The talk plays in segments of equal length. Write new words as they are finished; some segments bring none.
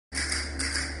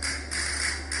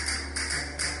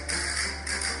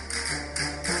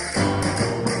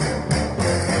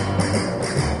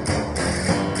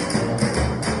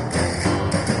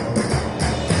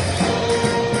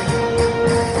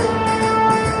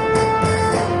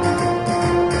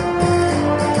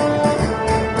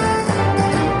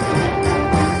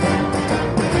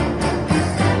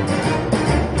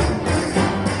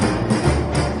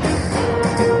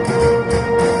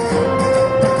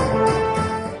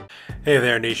Hey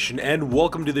there nation, and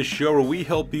welcome to the show where we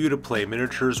help you to play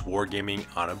miniatures wargaming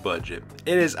on a budget.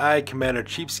 It is I, Commander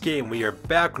Cheapskate, and we are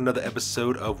back with another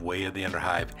episode of Way of the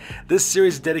Underhive. This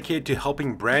series is dedicated to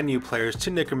helping brand new players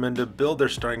to Necromunda build their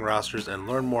starting rosters and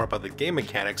learn more about the game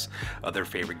mechanics of their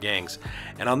favorite gangs.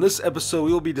 And on this episode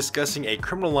we will be discussing a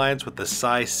criminal alliance with the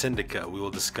Psi-Syndica. We will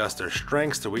discuss their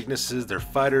strengths, their weaknesses, their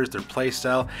fighters, their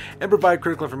playstyle, and provide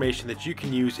critical information that you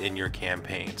can use in your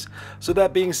campaigns. So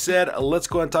that being said, let's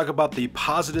go and talk about the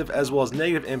positive as well as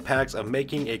negative impacts of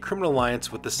making a criminal alliance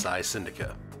with the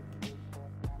Psi-Syndica.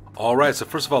 Alright, so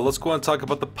first of all, let's go and talk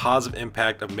about the positive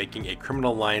impact of making a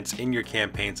criminal alliance in your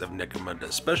campaigns of Necromunda,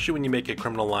 especially when you make a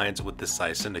criminal alliance with the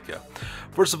Psi-Syndica.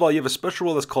 First of all, you have a special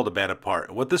rule that's called a band apart.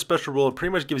 What this special rule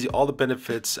pretty much gives you all the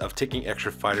benefits of taking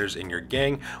extra fighters in your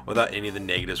gang without any of the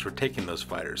negatives for taking those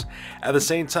fighters. At the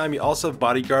same time, you also have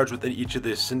bodyguards within each of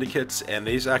the syndicates, and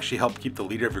these actually help keep the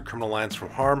leader of your criminal alliance from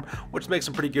harm, which makes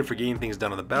them pretty good for getting things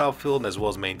done on the battlefield as well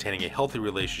as maintaining a healthy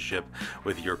relationship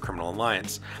with your criminal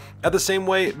alliance. At the same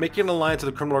way, making an alliance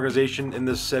with a criminal organization in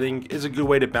this setting is a good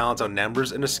way to balance out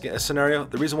numbers in a scenario.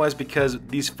 The reason why is because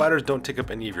these fighters don't take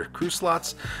up any of your crew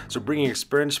slots, so bringing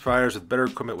experienced fighters with better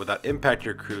equipment without impacting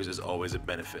your crews is always a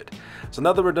benefit. So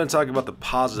now that we're done talking about the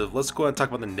positive, let's go ahead and talk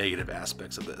about the negative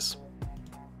aspects of this.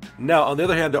 Now, on the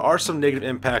other hand, there are some negative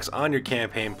impacts on your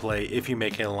campaign play if you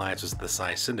make an alliance with the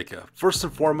Psi-Syndica. First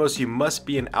and foremost, you must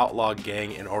be an outlaw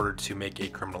gang in order to make a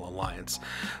criminal alliance.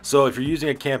 So if you're using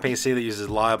a campaign, say, that uses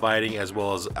law-abiding as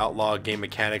well as outlaw game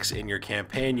mechanics in your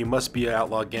campaign, you must be an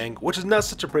outlaw gang, which is not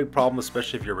such a big problem,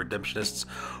 especially if you're redemptionists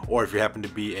or if you happen to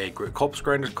be a corpse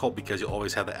grinder cult, because you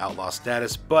always have the outlaw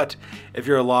status. But if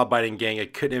you're a law-abiding gang,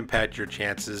 it could impact your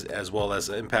chances as well as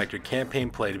impact your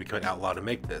campaign play to become an outlaw to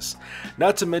make this.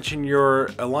 Not to mention, your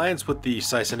alliance with the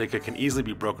Psi-Syndica can easily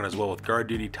be broken as well with guard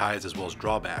duty ties as well as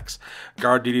drawbacks.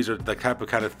 Guard duties are the type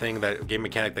of thing, that game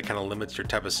mechanic that kind of limits your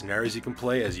type of scenarios you can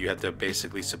play, as you have to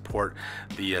basically support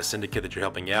the syndicate that you're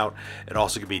helping out. It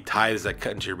also could be ties that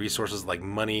cut into your resources like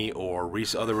money or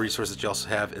other resources that you also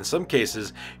have. In some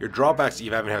cases, your drawbacks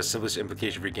even have a simplest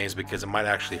implication for your games because it might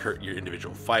actually hurt your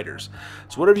individual fighters.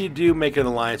 So whatever you do, make an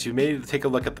alliance, you may need to take a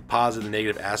look at the positive and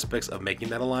negative aspects of making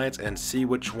that alliance and see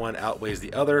which one outweighs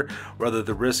the other, whether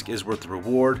the risk is worth the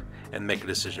reward, and make a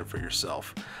decision for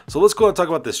yourself. So let's go and talk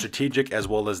about the strategic as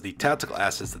well as the tactical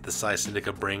assets that the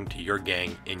Psi-Syndica bring to your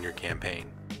gang in your campaign.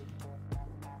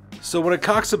 So when it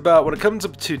comes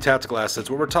up to tactical assets,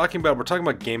 what we're talking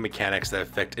about game mechanics that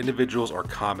affect individuals or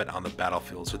combat on the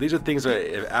battlefield. So these are things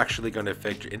that are actually going to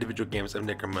affect your individual games of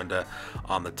Necromunda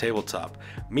on the tabletop.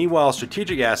 Meanwhile,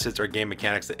 strategic assets are game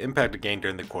mechanics that impact a game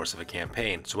during the course of a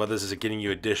campaign. So whether this is getting you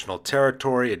additional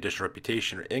territory, additional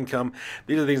reputation, or income,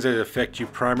 these are things that affect you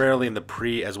primarily in the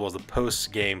pre as well as the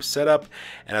post-game setup,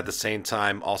 and at the same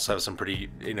time also have some pretty,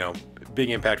 big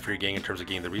impact for your gang in terms of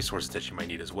getting the resources that you might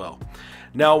need as well.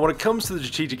 Now, when it comes to the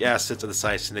strategic assets of the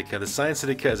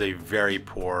Psi-Syndica is a very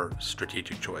poor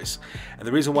strategic choice. And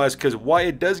the reason why is because while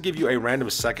it does give you a random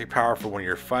psychic power for one of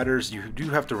your fighters, you do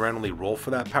have to randomly roll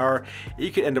for that power.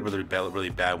 You could end up with a really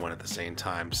bad one at the same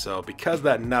time. So because of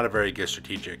that, not a very good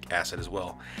strategic asset as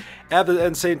well. At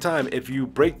the same time, if you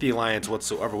break the alliance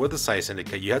whatsoever with the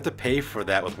Psi-Syndica, you have to pay for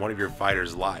that with one of your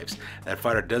fighters' lives. That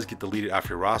fighter does get deleted off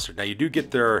your roster. Now, you do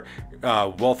get their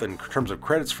wealth in terms of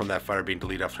credits from that fighter being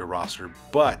deleted off your roster,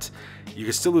 but you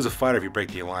can still lose a fighter if you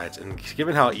break the alliance. And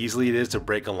given how easily it is to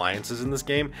break alliances in this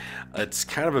game, it's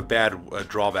kind of a bad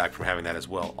drawback from having that as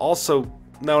well. Also,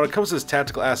 now when it comes to these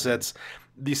tactical assets,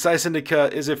 the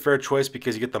Psi-Syndica is a fair choice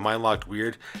because you get the Mind-Locked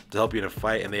Weird to help you in a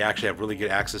fight, and they actually have really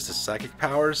good access to psychic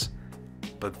powers.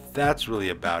 But that's really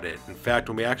about it. In fact,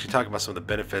 when we actually talk about some of the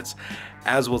benefits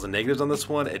as well as the negatives on this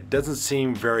one, it doesn't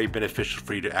seem very beneficial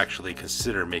for you to actually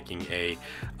consider making a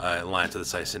alliance with the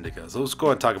Psi-Syndica. So let's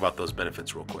go and talk about those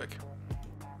benefits real quick.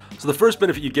 So the first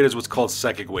benefit you get is what's called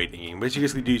psychic weighting. What you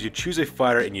basically do is you choose a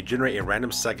fighter and you generate a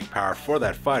random psychic power for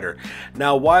that fighter.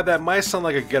 Now, while that might sound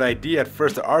like a good idea at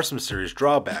first, there are some serious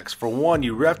drawbacks. For one,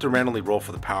 you have to randomly roll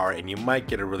for the power and you might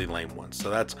get a really lame one.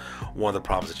 So that's one of the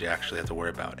problems that you actually have to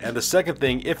worry about. And the second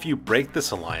thing, if you break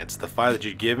this alliance, the fighter that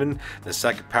you've given the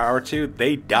psychic power to,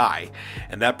 they die.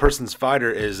 And that person's fighter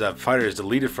is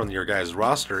deleted from your guy's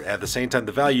roster. At the same time,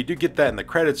 the value, you do get that in the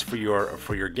credits for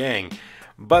your gang.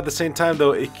 But at the same time,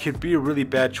 though, it could be a really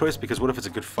bad choice because what if it's a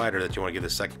good fighter that you want to give the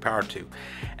psychic power to?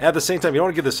 And at the same time, you don't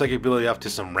want to give the psychic ability off to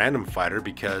some random fighter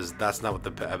because that's not what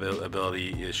the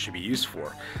ability should be used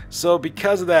for. So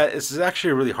because of that, this is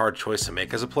actually a really hard choice to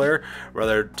make as a player,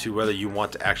 whether you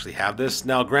want to actually have this.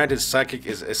 Now, granted,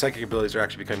 psychic abilities are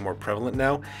actually becoming more prevalent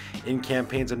now in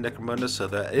campaigns of Necromunda, so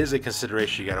that is a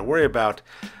consideration you got to worry about.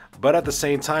 But at the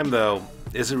same time, though,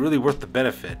 is it really worth the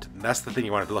benefit? And that's the thing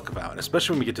you want to look about,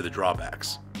 especially when we get to the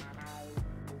drawbacks.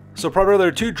 So primarily there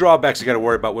are two drawbacks you got to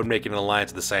worry about when making an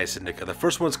alliance with the Psi-Syndica. The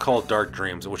first one's called Dark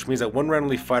Dreams, which means that one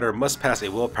randomly fighter must pass a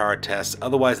willpower test.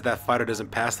 Otherwise, if that fighter doesn't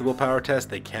pass the willpower test,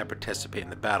 they can't participate in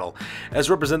the battle. As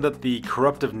represent that the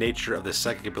corruptive nature of the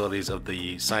psychic abilities of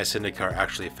the Psi-Syndica are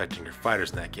actually affecting your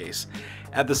fighters in that case.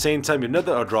 At the same time, you have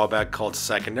another drawback called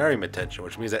Secondary Attention,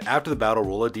 which means that after the battle,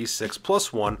 roll a d6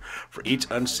 plus 1 for each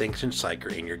unsanctioned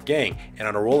psyker in your gang. And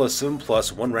on a roll of 7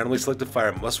 plus, one randomly selected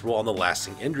fighter must roll on the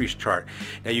lasting injuries chart.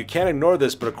 Now you can't ignore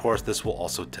this, but of course this will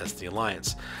also test the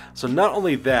alliance. So not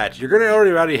only that, you're going to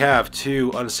already have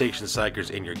 2 unsanctioned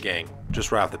psykers in your gang,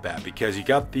 just right off the bat, because you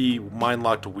got the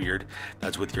Mind-Locked Weird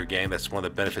that's with your gang. That's one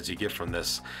of the benefits you get from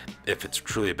this, if it's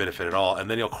truly a benefit at all. And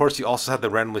then of course you also have the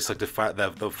randomly selected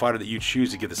the fighter that you choose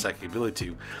to give the psychic ability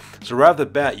to. So right off the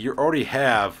bat, you already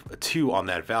have a 2 on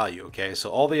that value, okay?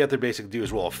 So all they have to basically do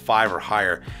is roll a 5 or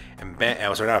higher, and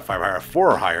sorry, not a 5 or higher, a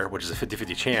 4 or higher, which is a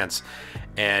 50-50 chance,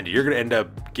 and you're going to end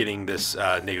up getting this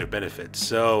negative benefit.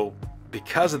 So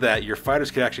because of that, your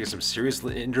fighters could actually get some serious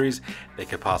injuries. They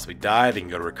could possibly die, they can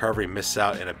go to recovery, miss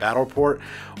out in a battle report,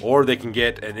 or they can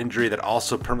get an injury that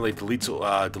also permanently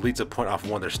deletes a point off of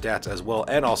one of their stats as well,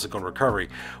 and also go to recovery,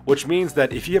 which means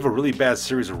that if you have a really bad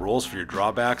series of rolls for your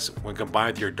drawbacks, when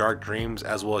combined with your Dark Dreams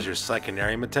as well as your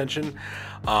Secondary Attention,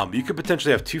 you could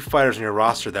potentially have 2 fighters in your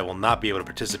roster that will not be able to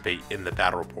participate in the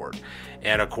battle report.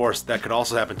 And of course, that could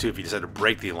also happen too if you decide to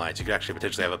break the alliance. You could actually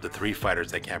potentially have up to 3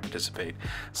 fighters that can't participate.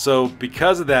 So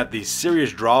because of that, the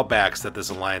serious drawbacks that this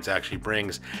alliance actually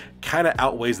brings kind of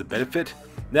outweighs the benefit.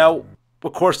 Now,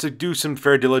 of course, to do some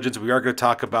fair diligence, we are going to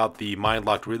talk about the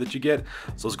Mind-Locked Weird that you get.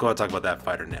 So let's go ahead and talk about that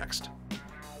fighter next.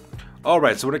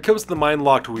 Alright, so when it comes to the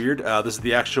Mind-Locked Weird, this is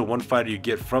the actual one fighter you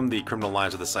get from the Criminal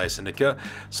Alliance of the Psi-Syndica.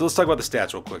 So let's talk about the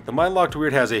stats real quick. The Mind-Locked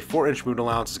Weird has a 4-inch movement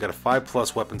allowance, it's got a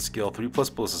 5+ weapon skill, 3+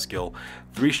 ballistic skill,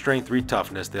 3 strength, 3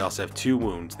 toughness. They also have 2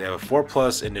 wounds. They have a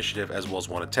 4+ initiative as well as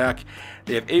 1 attack.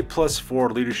 They have 8+ for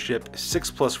leadership,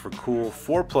 6+ for cool,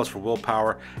 4+ for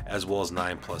willpower, as well as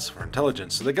 9+ for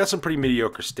intelligence. So they got some pretty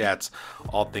mediocre stats,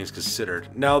 all things considered.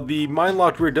 Now the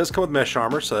Mind-Locked Weird does come with mesh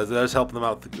armor, so that does help them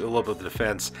out with a little bit with the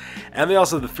defense. And they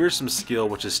also have the Fearsome skill,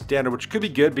 which is standard, which could be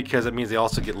good because it means they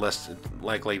also get less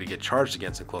likely to get charged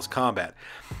against in close combat.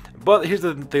 But here's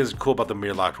the thing that's cool about the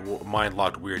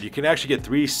Mind-Locked Weird. You can actually get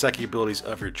 3 psychic abilities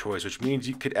of your choice, which means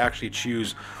you could actually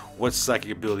choose what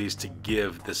psychic abilities to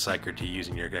give the psyker to use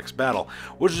in your next battle,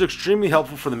 which is extremely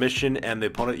helpful for the mission and the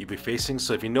opponent you'll be facing.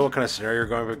 So if you know what kind of scenario you're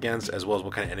going up against, as well as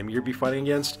what kind of enemy you'll be fighting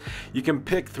against, you can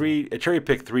cherry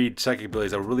pick 3 psychic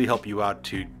abilities that will really help you out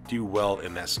to do well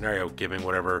in that scenario, given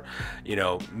whatever, you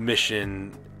know,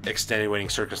 mission extenuating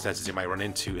circumstances you might run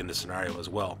into in the scenario as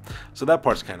well. So that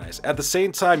part's kind of nice. At the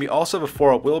same time, you also have a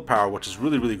 4-up willpower, which is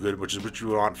really good, which is what you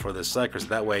want for the psychers.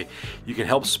 That way you can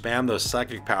help spam those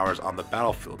psychic powers on the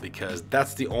battlefield, because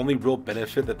that's the only real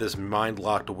benefit that this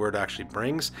Mind-Locked Weird actually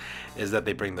brings, is that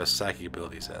they bring those psychic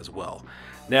abilities as well.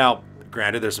 Now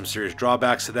granted, there's some serious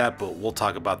drawbacks to that, but we'll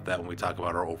talk about that when we talk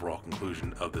about our overall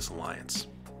conclusion of this alliance.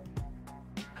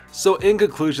 So in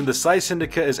conclusion, the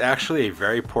Psi-Syndica is actually a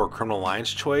very poor criminal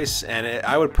alliance choice, and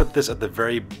I would put this at the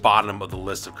very bottom of the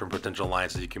list of potential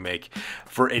alliances you can make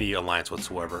for any alliance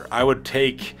whatsoever. I would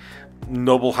take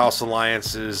noble house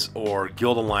alliances or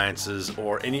guild alliances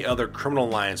or any other criminal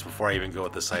alliance before I even go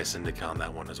with the Psi-Syndica on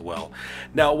that one as well.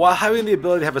 Now, while having the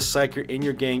ability to have a psyker in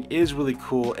your gang is really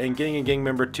cool, and getting a gang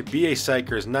member to be a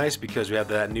psyker is nice because we have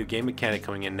that new game mechanic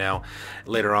coming in now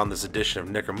later on this edition of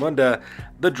Necromunda,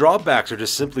 the drawbacks are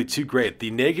just simply too great. The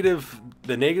negatives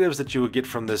that you would get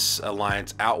from this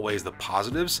alliance outweighs the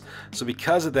positives. So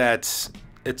because of that,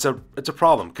 it's a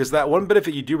problem, because that one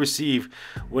benefit you do receive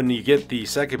when you get the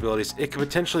psychic abilities, it could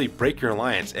potentially break your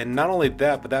alliance. And not only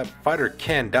that, but that fighter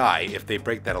can die if they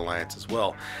break that alliance as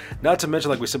well. Not to mention,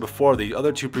 like we said before, the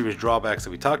other 2 previous drawbacks that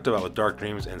we talked about with Dark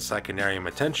Dreams and Secondary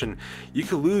Attention, you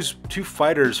could lose 2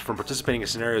 fighters from participating in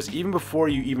scenarios even before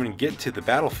you even get to the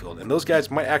battlefield, and those guys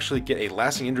might actually get a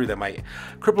lasting injury that might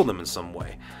cripple them in some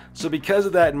way. So because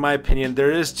of that, in my opinion,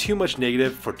 there is too much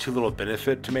negative for too little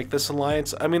benefit to make this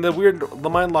alliance. I mean, the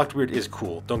Mind-Locked Weird is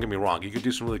cool, don't get me wrong, you could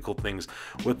do some really cool things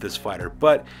with this fighter,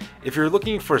 but if you're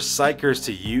looking for psychers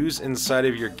to use inside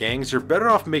of your gangs, you're better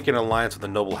off making an alliance with the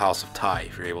Noble House of Tai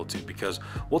if you're able to, because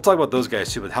we'll talk about those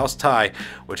guys too. With House Tai,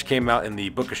 which came out in the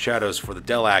Book of Shadows for the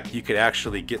Delac, you could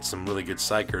actually get some really good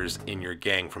psychers in your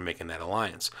gang from making that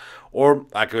alliance. Or,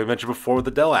 like I mentioned before with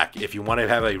the Delac, if you want to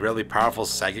have a really powerful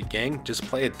Psychic gang, just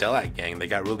play a Delac gang. They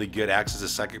got really good access to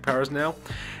Psychic powers now,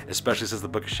 especially since the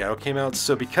Book of Shadow came out.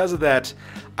 So because of that,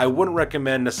 I wouldn't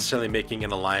recommend necessarily making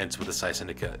an alliance with the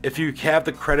Psi-Syndica. If you have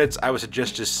the credits, I would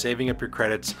suggest just saving up your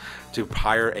credits to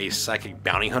hire a Psychic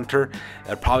bounty hunter.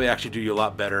 That'd probably actually do you a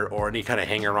lot better, or any kind of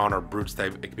hanger-on or brutes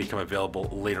that become available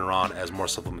later on as more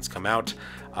supplements come out.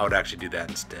 I would actually do that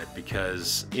instead,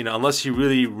 because, you know, unless you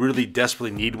really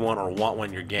desperately need one or want one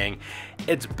in your gang,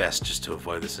 it's best just to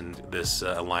avoid this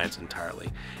alliance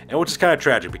entirely. And which is kind of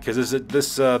tragic, because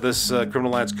this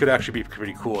criminal alliance could actually be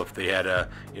pretty cool if they had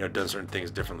you know, done certain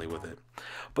things differently with it.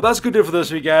 But that's good for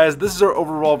those of you guys. This is our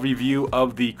overall review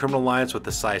of the Criminal Alliance with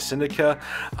the Psi-Syndica.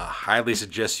 Highly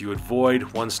suggest you avoid.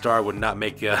 1 star would not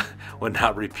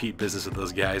repeat business with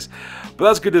those guys. But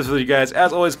that's good for you guys.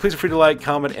 As always, please feel free to like,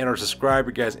 comment, and or subscribe.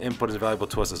 Your guys' input is valuable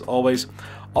to us as always.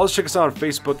 Also check us out on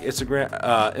Facebook,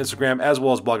 Instagram, as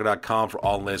well as blogger.com for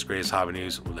all the latest, greatest hobby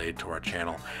news related to our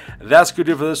channel. That's good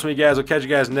for this one, you guys. I'll catch you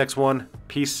guys next one.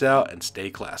 Peace out and stay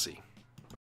classy.